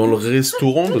 Dans le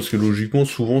restaurant, parce que logiquement,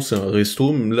 souvent, c'est un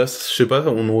resto. Là, je sais pas,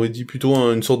 on aurait dit plutôt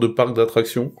une sorte de parc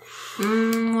d'attractions.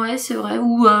 Ouais, c'est vrai.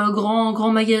 Ou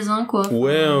grand magasin, quoi.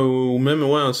 Ouais, ou même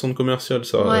un centre commercial.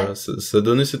 Ça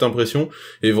donnait cette impression.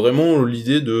 Et vraiment,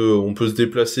 l'idée on peut se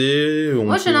déplacer.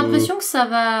 Moi, j'ai l'impression que ça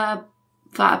va...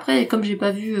 Enfin, après, comme j'ai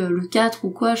pas vu le 4 ou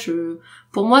quoi,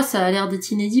 pour moi, ça a l'air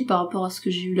d'être inédit par rapport à ce que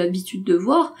j'ai eu l'habitude de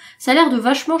voir. Ça a l'air de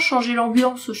vachement changer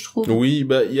l'ambiance, je trouve. Oui,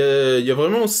 il y a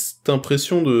vraiment cette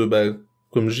impression de,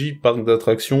 comme je dis, parc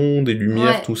d'attractions, des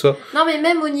lumières, tout ça. Non, mais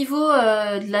même au niveau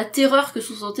de la terreur que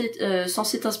sont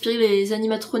censés t'inspirer les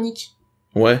animatroniques.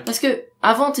 Ouais. Parce que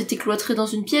avant, t'étais cloîtré dans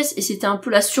une pièce et c'était un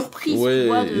peu la surprise. Ouais,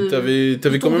 et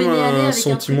t'avais quand même un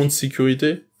sentiment de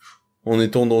sécurité. En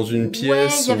étant dans une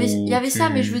pièce. Ouais, il y avait ça,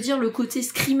 mais je veux dire le côté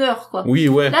screamer, quoi. Oui,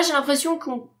 ouais. Là, j'ai l'impression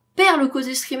qu'on perd le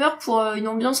côté screamer pour une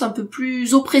ambiance un peu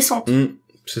plus oppressante.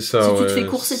 C'est ça, si tu te fais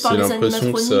courser par les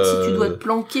animatroniques, si tu dois te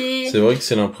planquer. C'est vrai que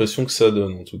c'est l'impression que ça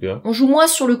donne, en tout cas. On joue moins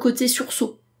sur le côté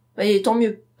sursaut. Et tant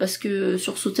mieux. Parce que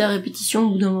sursauter à répétition,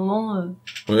 au bout d'un moment...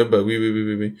 Ouais,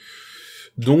 oui.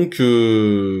 Donc, y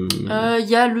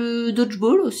a le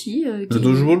dodgeball aussi. Le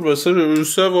dodgeball, ça, je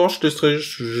sais avoir, je testerai,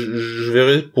 je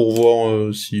verrai pour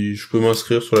voir si je peux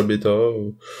m'inscrire sur la bêta,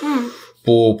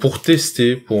 pour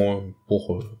tester, pour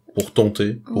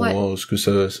tenter, pour voir ce que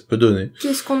ça peut donner.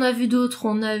 Qu'est-ce qu'on a vu d'autre?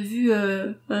 On a vu,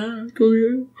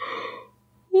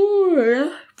 oh là là,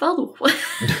 pardon.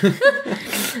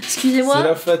 Excusez-moi. C'est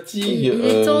la fatigue. Il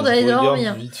est temps d'aller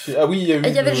dormir. Ah oui, il y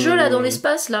avait le jeu là dans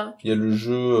l'espace là. Il y a le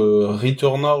jeu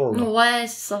Returnal. Ouais,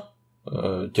 c'est ça.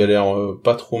 Qui a l'air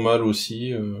pas trop mal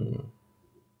aussi.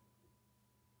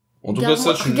 En tout cas,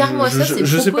 ça, regarde-moi ça, c'est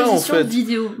je sais pas en fait.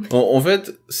 Vidéo. En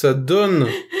fait, ça donne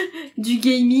du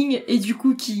gaming et du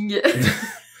cooking.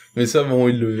 Mais ça, bon,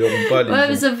 ils le verront pas. Ouais,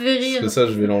 mais ça me fait rire. Parce que ça,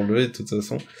 je vais l'enlever de toute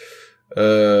façon.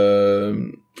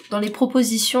 Dans les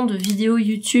propositions de vidéos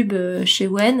YouTube chez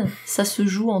Wen, ça se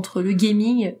joue entre le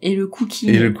gaming et le cooking.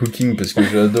 Et le cooking, parce que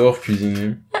j'adore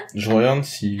cuisiner. Je regarde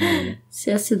si...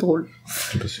 C'est assez drôle.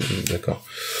 D'accord.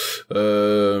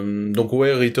 Donc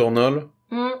ouais, Returnal.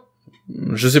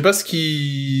 Je sais pas ce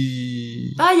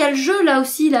qui... Ah, il y a le jeu là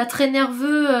aussi, là, très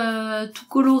nerveux, tout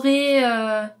coloré.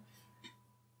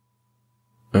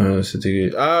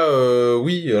 C'était... Ah,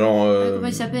 oui, alors... Comment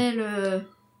il s'appelle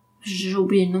J'ai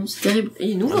oublié le nom, c'est terrible.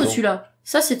 Il est nouveau celui-là.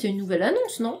 Ça, c'était une nouvelle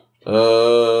annonce, non?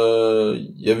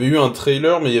 Il y avait eu un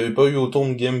trailer, mais il y avait pas eu autant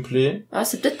de gameplay. Ah,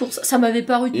 c'est peut-être pour ça. Ça m'avait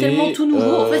paru tellement tout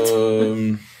nouveau, en fait.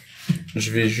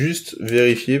 Je vais juste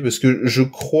vérifier, parce que je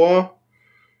crois...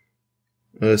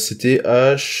 c'était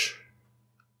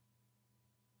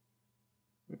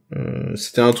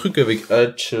c'était un truc avec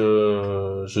Hatch,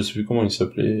 je sais plus comment il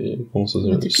s'appelait, comment ça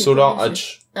s'appelait, Solar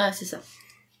Hatch. Ah, c'est ça.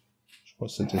 Je crois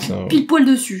que c'était ça. Ouais. Pile poil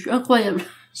dessus, incroyable.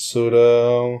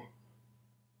 Solar...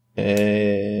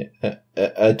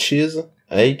 Hatches?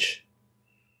 Hashes.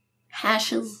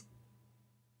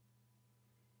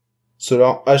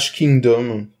 Solar Hatch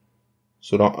Kingdom.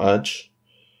 Solar Hatch.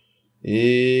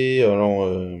 Et alors...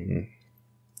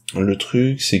 le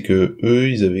truc, c'est que eux,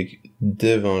 ils avaient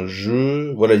dev un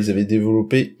jeu, voilà, ils avaient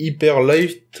développé Hyper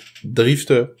Light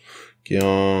Drifter, qui est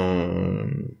un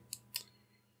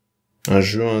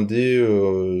jeu indé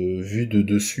vu de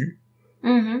dessus,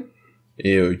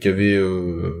 et qui avait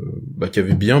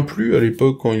bien plu à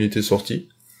l'époque quand il était sorti,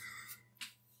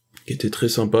 qui était très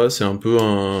sympa. C'est un peu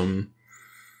un,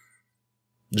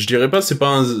 je dirais pas, c'est pas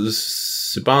un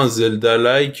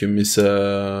Zelda-like, mais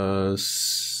ça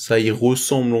y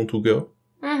ressemble en tout cas.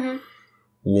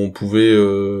 Où on pouvait,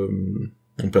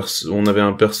 on avait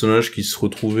un personnage qui se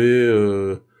retrouvait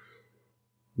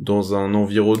dans un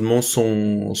environnement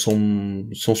sans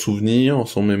souvenir,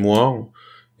 sans mémoire,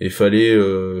 et fallait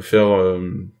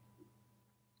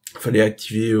fallait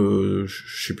activer,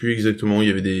 je sais plus exactement, il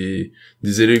y avait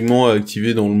des éléments à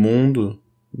activer dans le monde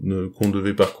qu'on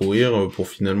devait parcourir pour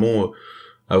finalement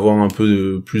avoir un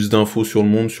peu plus d'infos sur le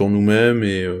monde, sur nous-mêmes,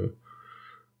 et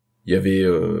il y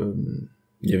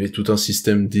avait tout un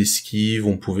système d'esquive,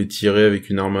 on pouvait tirer avec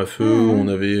une arme à feu,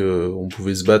 on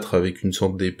pouvait se battre avec une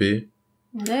sorte d'épée.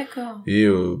 D'accord. Et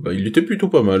il était plutôt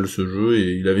pas mal ce jeu,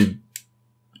 et il avait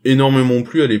énormément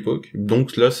plu à l'époque.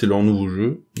 Donc là, c'est leur nouveau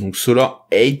jeu. Donc Solar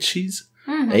Hatches,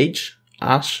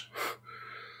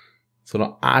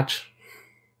 Solar Hatch.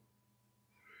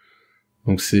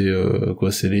 Donc c'est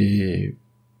quoi, c'est les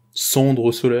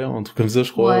cendres solaires, un truc comme ça,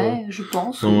 je crois. Ouais, je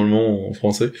pense. Normalement en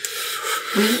français.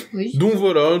 Oui. Donc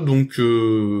voilà, donc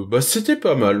c'était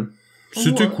pas mal.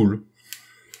 C'était cool.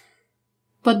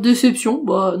 Pas de déception,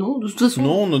 bah non, de toute façon.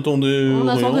 Non, on attendait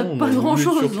pas grand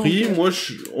chose. Surpris. Donc... Moi,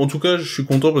 en tout cas, je suis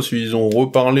content parce qu'ils ont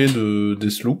reparlé de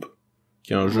Deathloop,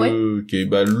 qui est un jeu qui est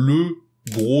le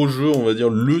gros jeu, on va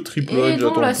dire, le triple A. Et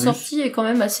donc la sortie est quand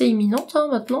même assez imminente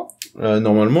maintenant.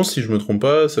 Normalement, si je me trompe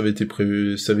pas, ça avait été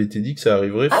dit que ça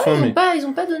arriverait fin mai. Ils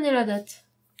ont pas donné la date.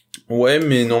 Ouais,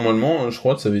 mais normalement, je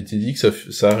crois que ça avait été dit que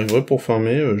ça arriverait pour fin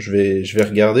mai. Je vais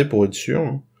regarder pour être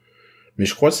sûr. Mais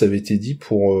je crois que ça avait été dit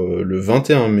pour le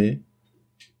 21 mai.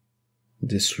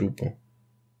 Deathloop.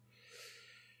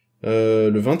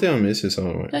 Le 21 mai, c'est ça,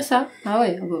 ouais. C'est ça. Ah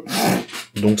ouais.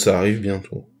 Donc ça arrive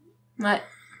bientôt. Ouais.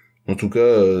 En tout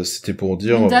cas, c'était pour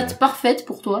dire... Une date parfaite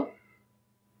pour toi.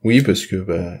 Oui, parce que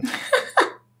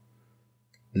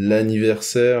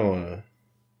l'anniversaire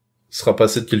sera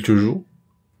passé de quelques jours.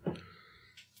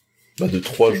 De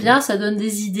 3 jours. C'est bien, ça donne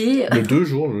des idées. De 2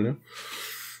 jours, je veux dire.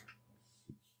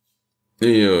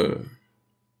 Et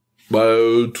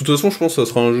de toute façon, je pense que ça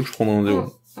sera un jeu que je prendrai en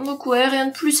déo. Donc ouais, rien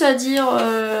de plus à dire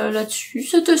là-dessus.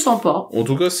 C'était sympa. En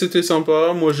tout cas, c'était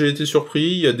sympa. Moi, j'ai été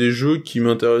surpris. Il y a des jeux qui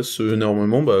m'intéressent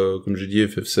énormément. Comme j'ai dit,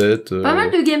 FF7. Pas mal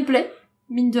de gameplay,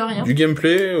 mine de rien. Du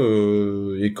gameplay.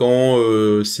 Et quand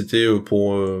c'était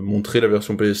pour montrer la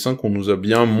version PS5, on nous a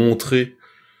bien montré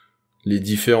les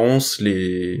différences,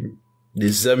 les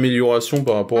améliorations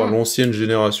par rapport à l'ancienne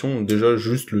génération. Déjà,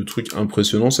 juste le truc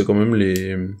impressionnant, c'est quand même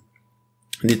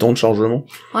les temps de chargement.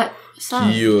 Ouais, ça.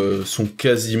 Qui sont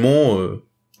quasiment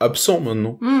absents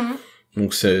maintenant.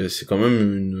 Donc c'est quand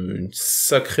même une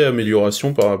sacrée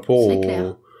amélioration par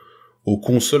rapport aux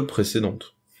consoles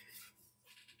précédentes.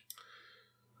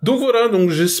 Donc voilà, donc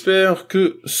j'espère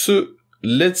que ce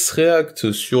Let's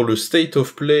React sur le State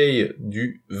of Play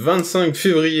du 25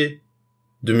 février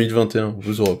 2021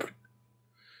 vous aura plu.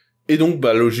 Et donc,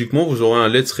 logiquement, vous aurez un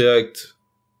Let's React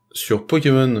sur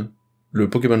Pokémon, le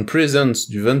Pokémon Presents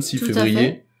du 26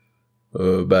 février,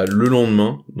 le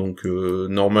lendemain. Donc,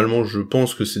 normalement, je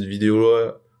pense que cette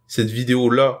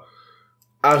vidéo-là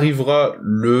arrivera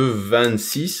le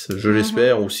 26, je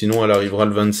l'espère, ou sinon elle arrivera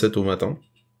le 27 au matin.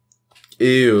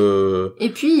 Et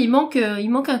puis il manque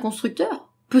un constructeur.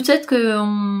 Peut-être que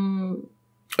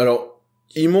Alors,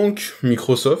 il manque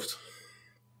Microsoft.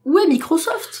 Ouais,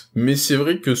 Microsoft. Mais c'est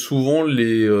vrai que souvent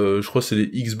je crois que c'est les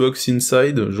Xbox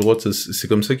Inside, je crois que c'est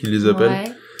comme ça qu'ils les appellent.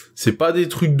 Ouais. C'est pas des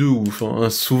trucs de ouf, hein.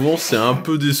 Souvent c'est un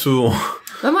peu décevant.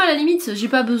 Bah moi à la limite, j'ai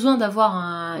pas besoin d'avoir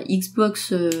un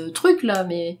Xbox truc là,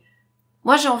 mais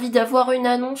moi j'ai envie d'avoir une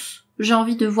annonce. J'ai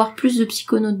envie de voir plus de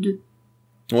Psychonauts 2.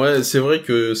 Ouais, c'est vrai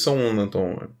que ça on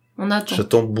attend. Ouais. On attend.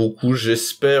 J'attends beaucoup,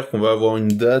 j'espère qu'on va avoir une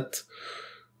date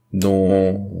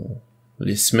dans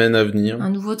les semaines à venir. Un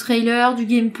nouveau trailer, du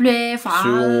gameplay,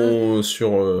 enfin...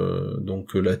 Sur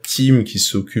donc la team qui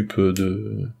s'occupe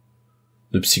de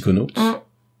Psychonauts.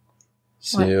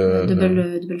 C'est ouais,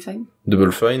 Double Fine.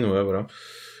 Double Fine, ouais, voilà.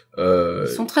 Ils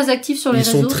sont très actifs sur les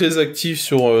réseaux. Ils sont très actifs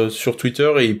sur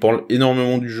Twitter et ils parlent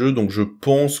énormément du jeu, donc je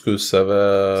pense que ça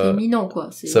va... C'est imminent, quoi.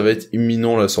 Ça va être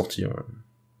imminent, la sortie, ouais.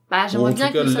 Bah, j'aimerais bien en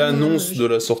tout cas, l'annonce de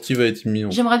la sortie va être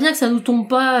imminente. J'aimerais bien que ça nous tombe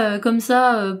pas comme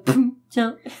ça,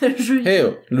 tiens, le jeu...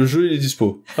 le jeu, il est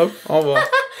dispo. Hop, au revoir.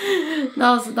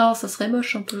 non, ça serait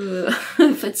moche, un peu.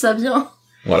 Faites ça bien.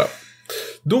 Voilà.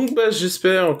 Donc, bah,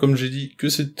 j'espère, comme j'ai dit, que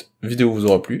cette vidéo vous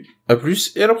aura plu. À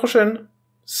plus, et à la prochaine.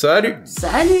 Salut!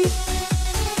 Salut!